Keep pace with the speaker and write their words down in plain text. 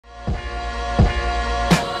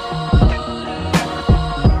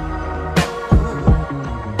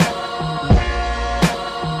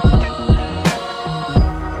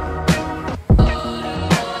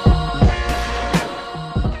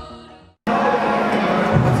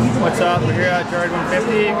What's up? We're here at Jordan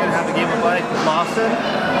 150. We're gonna have a game of bike with Lawson.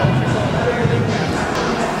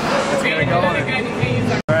 Let's get it going.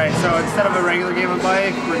 Alright, so instead of a regular game of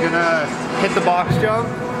bike, we're gonna hit the box jump,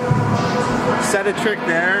 set a trick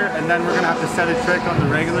there, and then we're gonna have to set a trick on the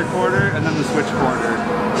regular quarter and then the switch quarter.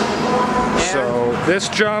 So this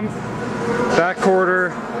jump, that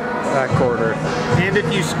quarter, that quarter. And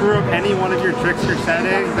if you screw up any one of your tricks you're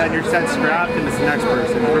setting, then your set's scrapped and it's the next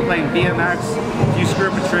person. If we're playing BMX, if you screw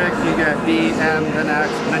up a trick, you get B, M, then X,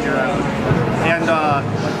 and then you're out. And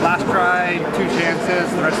last try, 2 chances,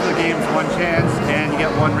 the rest of the game's 1 chance, and you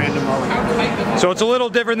get 1 random mulligan. So it's a little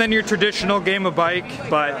different than your traditional game of bike,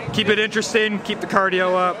 but keep it interesting, keep the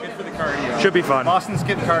cardio up. Good for the cardio. Should be fun. Lawson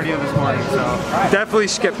skipped cardio this morning, so. Definitely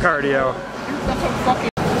skip cardio.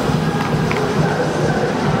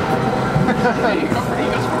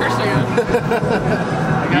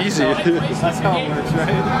 Easy. That's how it works,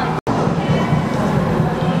 right?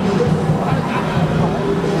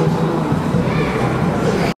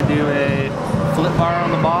 Do a flip bar on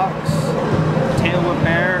the box, tail whip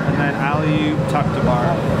air, and then alley-oop tuck to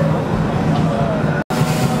bar.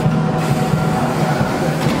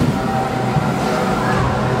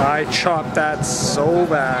 I chopped that so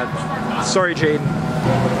bad. Sorry, Jaden.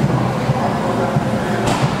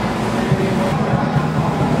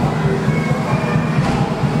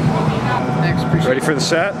 Ready for the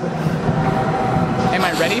set? Am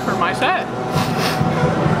I ready for my set?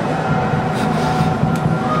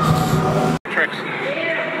 Tricks.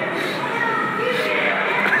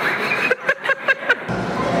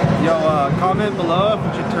 Yo, comment below if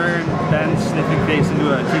we should turn Ben's sniffing face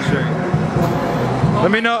into a t-shirt. Let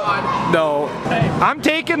me know. No. I'm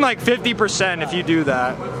taking like 50% if you do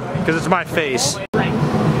that, because it's my face.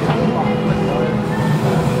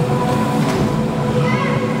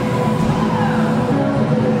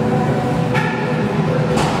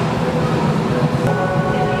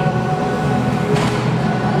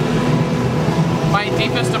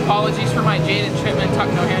 Deepest apologies for my Jaden Chipman tuck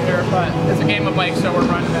no-hander, but it's a game of bike, so we're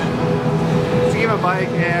running it. It's a game of bike,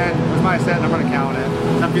 and it was my set, and I'm gonna count it.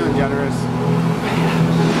 I'm feeling generous.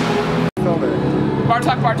 Film it. Bar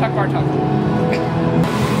tuck, bar tuck, bar tuck.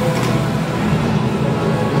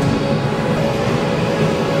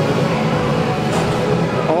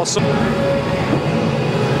 Awesome.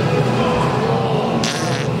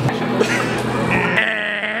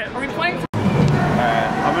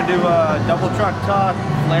 Do a double truck tuck,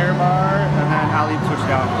 flare bar, and then alley switch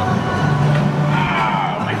down. Oh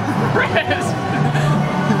my Chris!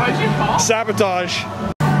 What did you call? Sabotage.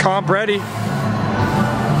 Comp ready.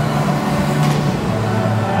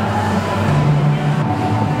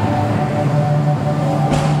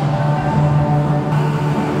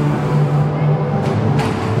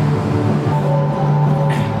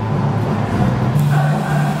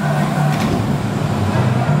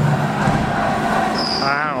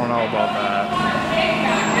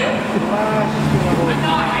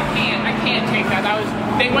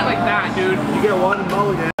 They went like that, dude. You get 1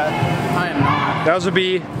 mulligan. I am not. That was a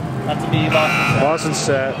B. That's a B, Lawson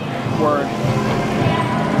set. Word.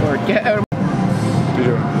 Get out.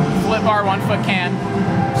 Flip bar, 1 foot can.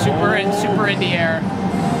 Super in the air.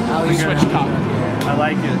 Alley switch top. I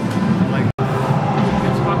like it. I like it.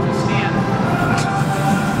 Good spot to stand.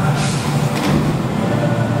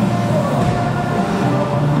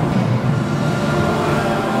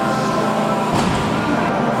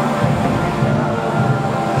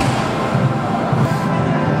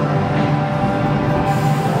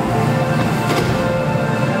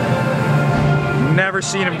 Never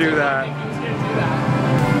seen him do that.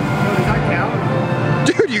 Does that count?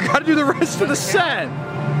 Dude, you gotta do the rest of the set.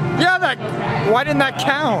 Yeah, that. Why didn't that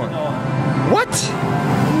count? What?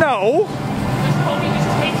 No. This homie just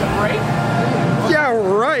takes a break. Yeah,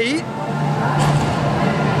 right.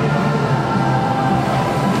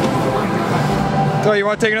 So you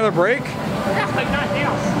want to take another break? Yeah, like nothing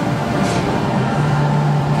else.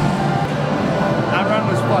 That run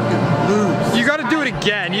was fucking loose. You gotta do it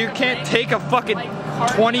again. You can't take a fucking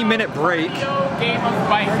 20-minute break. Game of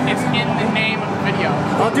bike. It's in the name of the video.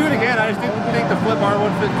 I'll do it again. I just didn't think the flip bar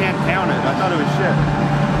 1 foot can't count it. I thought it was shit.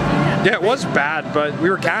 Yeah, it was bad, but we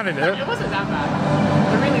were counting it. It wasn't that bad.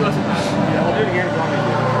 It really wasn't bad. Yeah, we'll do it again if you want me to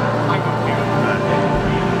do it. I don't care.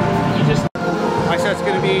 You just. My set's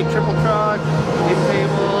gonna be triple truck, in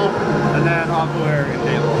table, and then aqua air in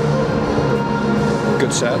table.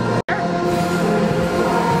 Good set.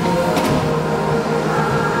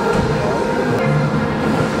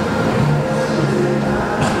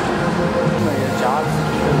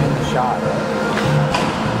 Shot.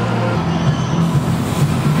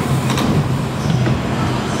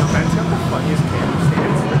 Ben's got the funniest camera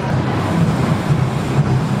stance.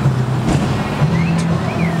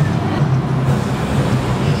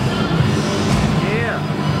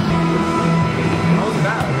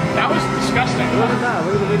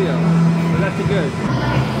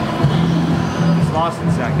 It's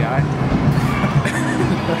Lawson's that guy.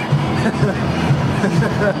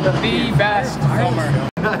 The best filmer.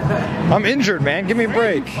 I'm injured, man. Give me a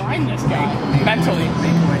break. Find this guy. Mentally.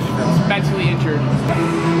 He's mentally injured.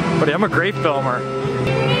 Buddy, I'm a great filmer.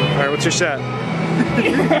 All right, what's your set? I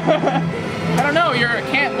don't know. I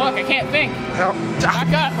can't look. I can't think. Oh, Back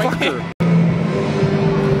up. fucker.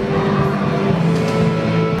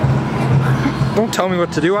 Don't tell me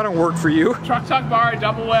what to do. I don't work for you. Truck tuck bar,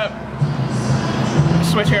 double whip.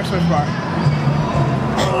 Switch here, switch bar.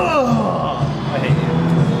 I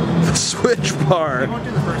hate you. Switch bar. I won't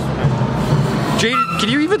do the first one. Jaden, can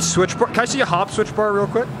you even switch bar? Can I see a hop switch bar real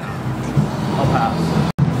quick? I'll pass.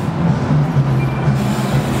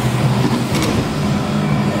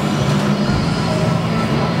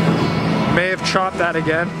 May have chopped that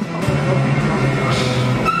again.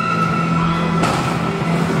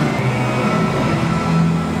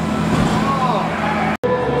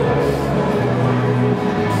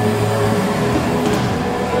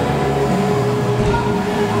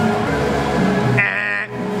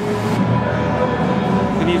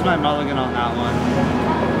 Use my mulligan on that one.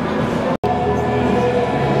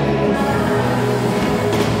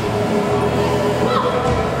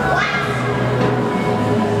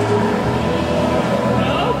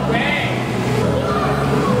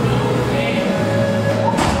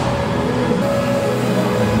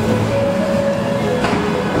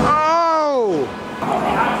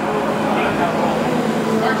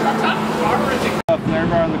 Flare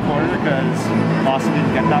bar in the corner because Lawson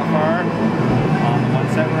didn't get that far on the one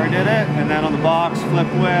set where I did it, and then on the box, flip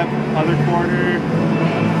whip, other corner.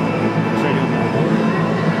 What should I do with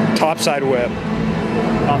that? Topside whip.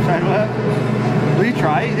 Topside whip? Will you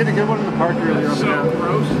try? You did a good one in the park earlier. So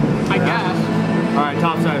gross. I guess. Alright,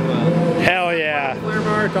 topside whip. Hell yeah. Flare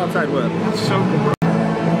bar, topside whip. That's so gross.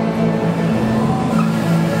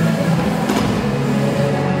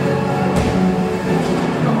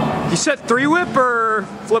 You said 3 whip or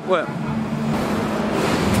flip whip?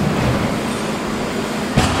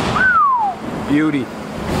 Beauty.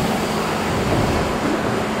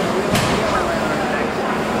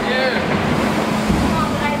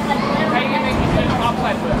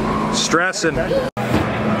 Stressing.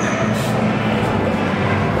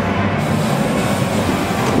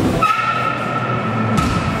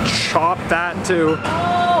 Chop that too.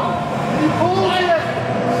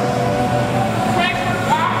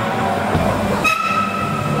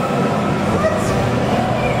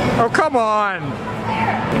 Oh, come on.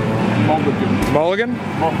 Mulligan. Mulligan?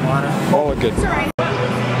 Mulligan.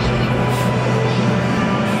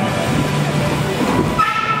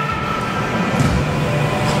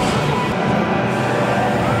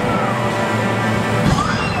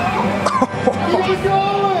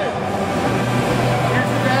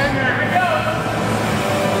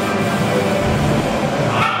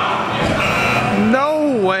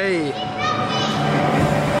 No way.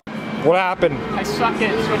 What happened? I suck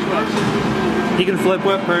at switch whips. He can flip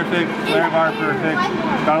whip perfect, flare bar perfect.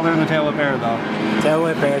 Gotta learn the tail whip air though. Tail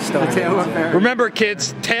whip air still. The tail whip air. Remember,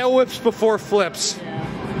 kids, tail whips before flips.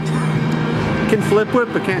 Can flip whip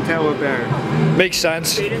but can't tail whip air. Makes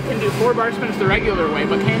sense. Jaden can do 4 bar spins the regular way,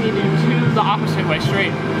 but can he do 2 the opposite way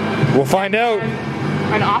straight? We'll find out.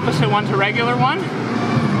 An opposite one to regular one,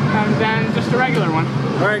 and then just a regular one.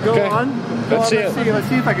 Alright, go Okay. on. Let's see it. Let's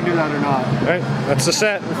see if I can do that or not. All right, that's the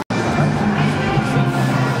set.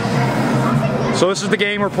 So this is the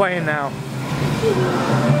game we're playing now.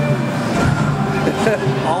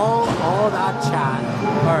 all that chat.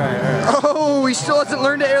 Alright. Oh, he still hasn't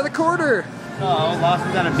learned to air the quarter. Oh,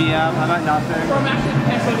 Lawson's at a BM. I'm at nothing. Or I'm actually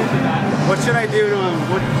potentially to do that. What should I do to him?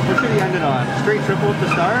 What should he end it on? Straight triple at the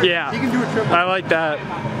start? Yeah. He can do a triple. I like that.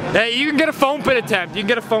 Hey, you can get a foam pit attempt. You can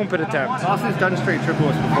get a foam pit attempt. Lawson's done straight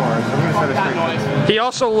triples before, so I'm going to set a That straight triple. noise. He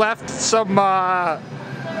also left some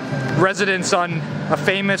residents on a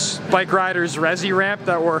famous bike rider's resi ramp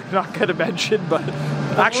that we're not going to mention, but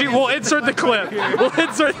actually we'll insert the clip. We'll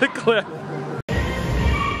insert the clip.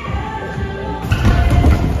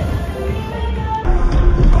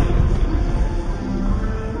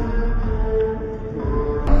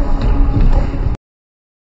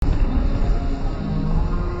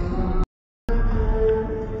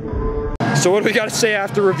 So what do we got to say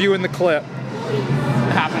after reviewing the clip?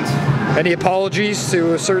 It happens. Any apologies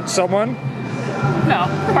to a certain someone? No,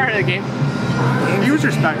 part of the game. He was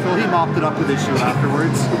respectful. He mopped it up with his shoe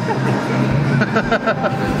afterwards.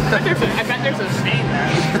 I bet there's a stain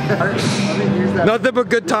there. Nothing but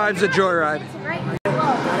good times at Joyride.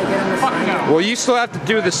 Fuck no. Well, you still have to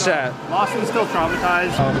do the set. Lawson's still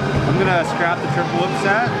traumatized. I'm going to scrap the triple whip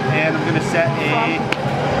set, and I'm going to set a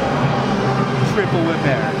triple whip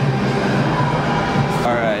air.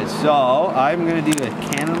 Alright, so I'm gonna do a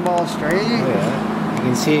cannonball straight. Yeah. You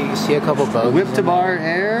can see a couple bogeys. Whip to bar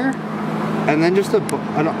air. And then just a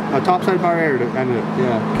topside bar air to end it.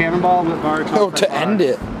 Yeah. Cannonball, whip bar, topside Oh, to bar. end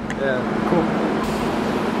it. Yeah, cool.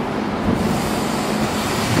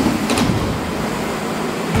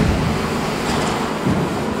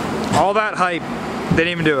 All that hype, didn't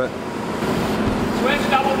even do it. Switch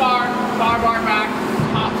double bar, bar back,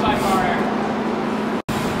 top side bar air.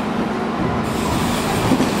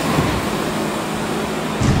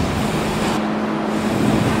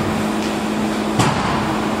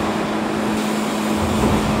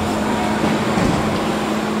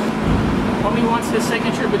 Homie wants his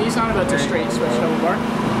signature, but he's not about to straight switch double bar.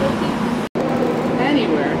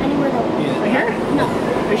 Anywhere. Anywhere else. Right here? No.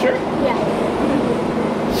 Are you sure? Yeah.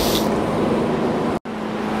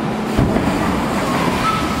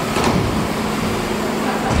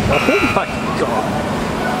 Oh my god.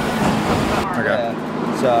 Okay.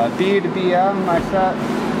 So B to BM, my set.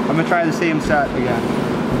 I'm gonna try the same set again.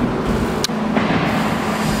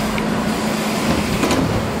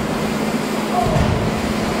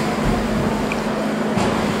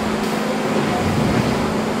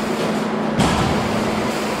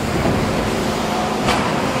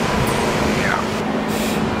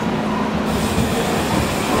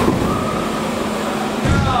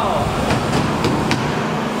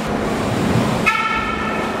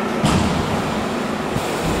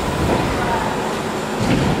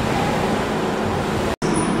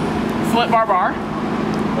 Flip bar.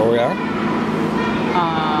 Oh yeah?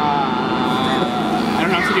 I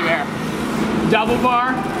don't know what to do there. Double bar,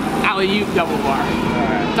 alley-oop, double bar.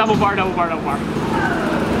 Right. Double bar.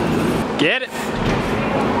 Get it.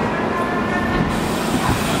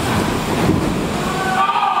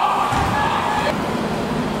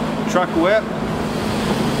 Truck whip,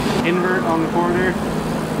 invert on the corner,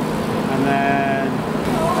 and then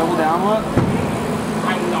double down whip.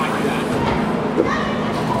 I will not do that.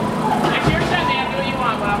 It's your set, man. Do what you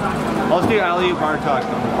want, but I'm not doing that. Let's do alley-oop bar tuck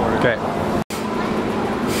on the corner. Okay.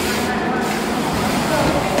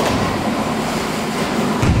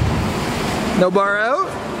 No bar out?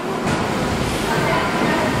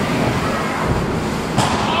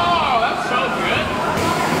 Oh, that's so good.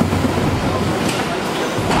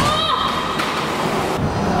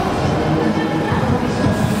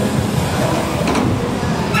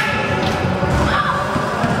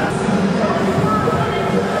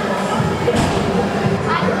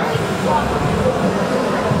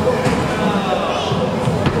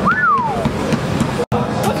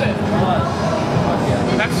 What's it?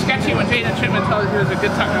 That's sketchy when Jaden Chipman tells you it was a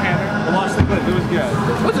good tucker hander. I watched the clip, it was good.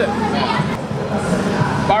 What's it?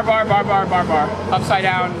 Bar. Upside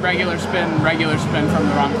down, regular spin from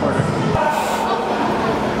the wrong quarter.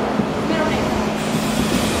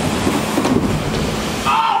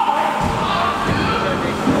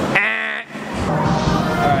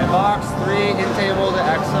 Alright, box 3, in table to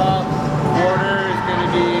X up. Quarter is going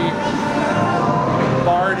to be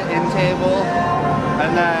barred in table.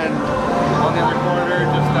 And then on the other quarter,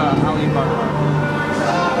 just alley-oop bar.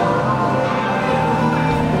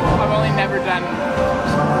 I've only never done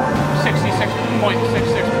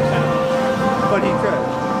 66.66%. But he could.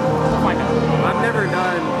 We'll find out. I've never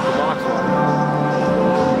done the box one.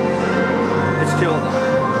 It's chill though.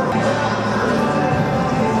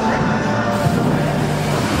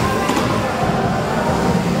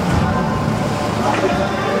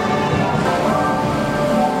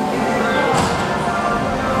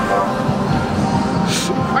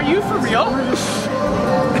 Are you for real?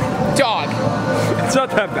 Dog. It's not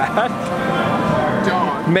that bad.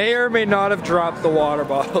 Dog. May or may not have dropped the water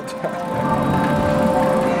bottle down.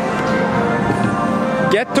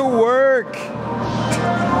 Get to work.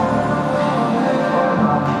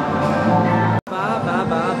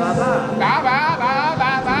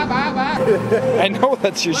 I know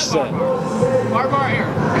that's your set. Bar air.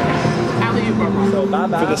 Alley-oop bar.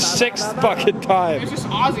 For the 6th fucking time. It's just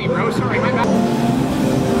Aussie, bro. Sorry, my bad.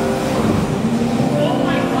 Oh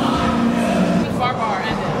my god. Bar,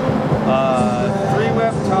 end it. 3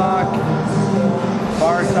 whip tuck,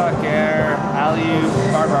 bar tuck air, alley-oop,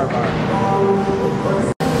 bar.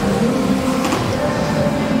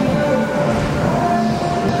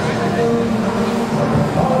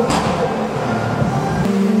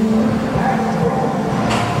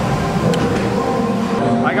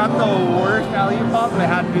 I got the worst alley-oop pop, but I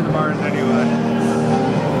had to do the bars anyway.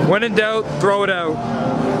 When in doubt, throw it out.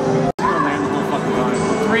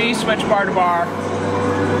 3, switch bar to bar.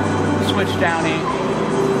 Switch downy.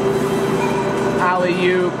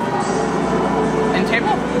 Alley-oop. And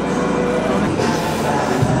table?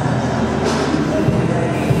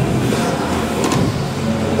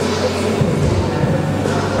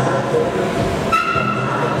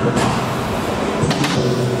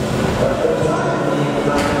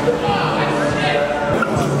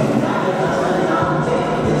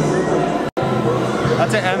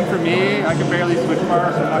 That's an M for me. I can barely switch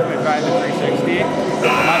bars, so I'm not going to drive the 360.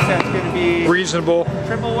 My set's going to be reasonable.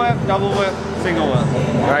 Triple whip, double whip, single whip.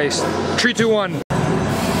 Nice. 3, 2, 1.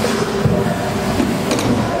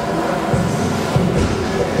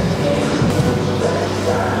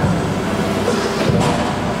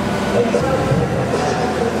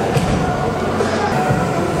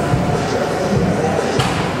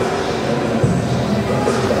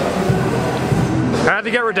 Had to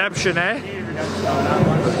get redemption, eh?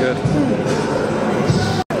 That's good.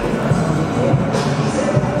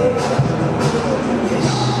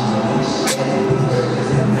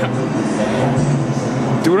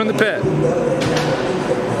 Do it in the pit. What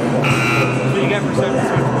do you get for 7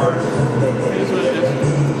 switch bars? It is what it is.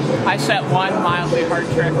 I set one mildly hard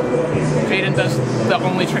trick. Jaden does the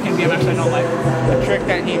only trick in BMX I don't like. A trick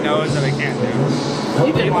that he knows that I can't do.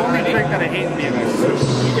 You did The one only already. trick that I hate in BMX.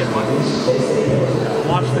 You did one.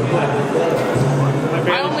 Watch the clip.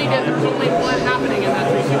 I only did, there was only one happening in that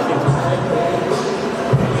 360.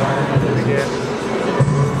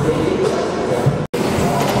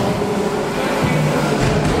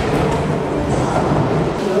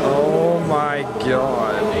 Oh my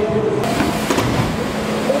god.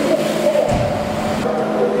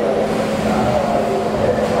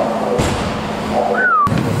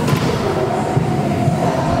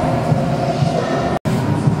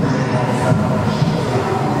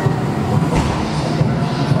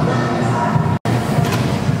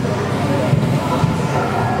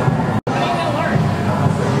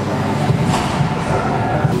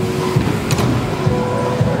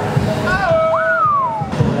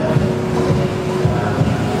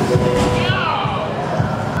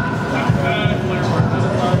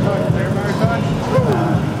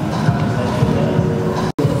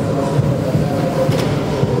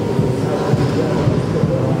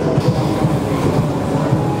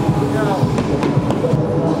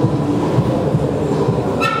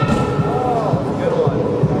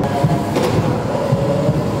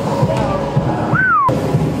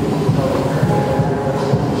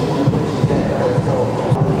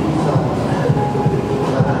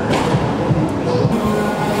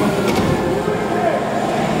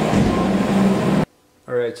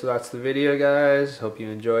 Alright, so that's the video, guys. Hope you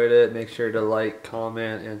enjoyed it. Make sure to like,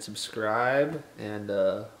 comment, and subscribe. And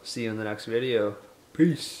see you in the next video.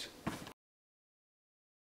 Peace.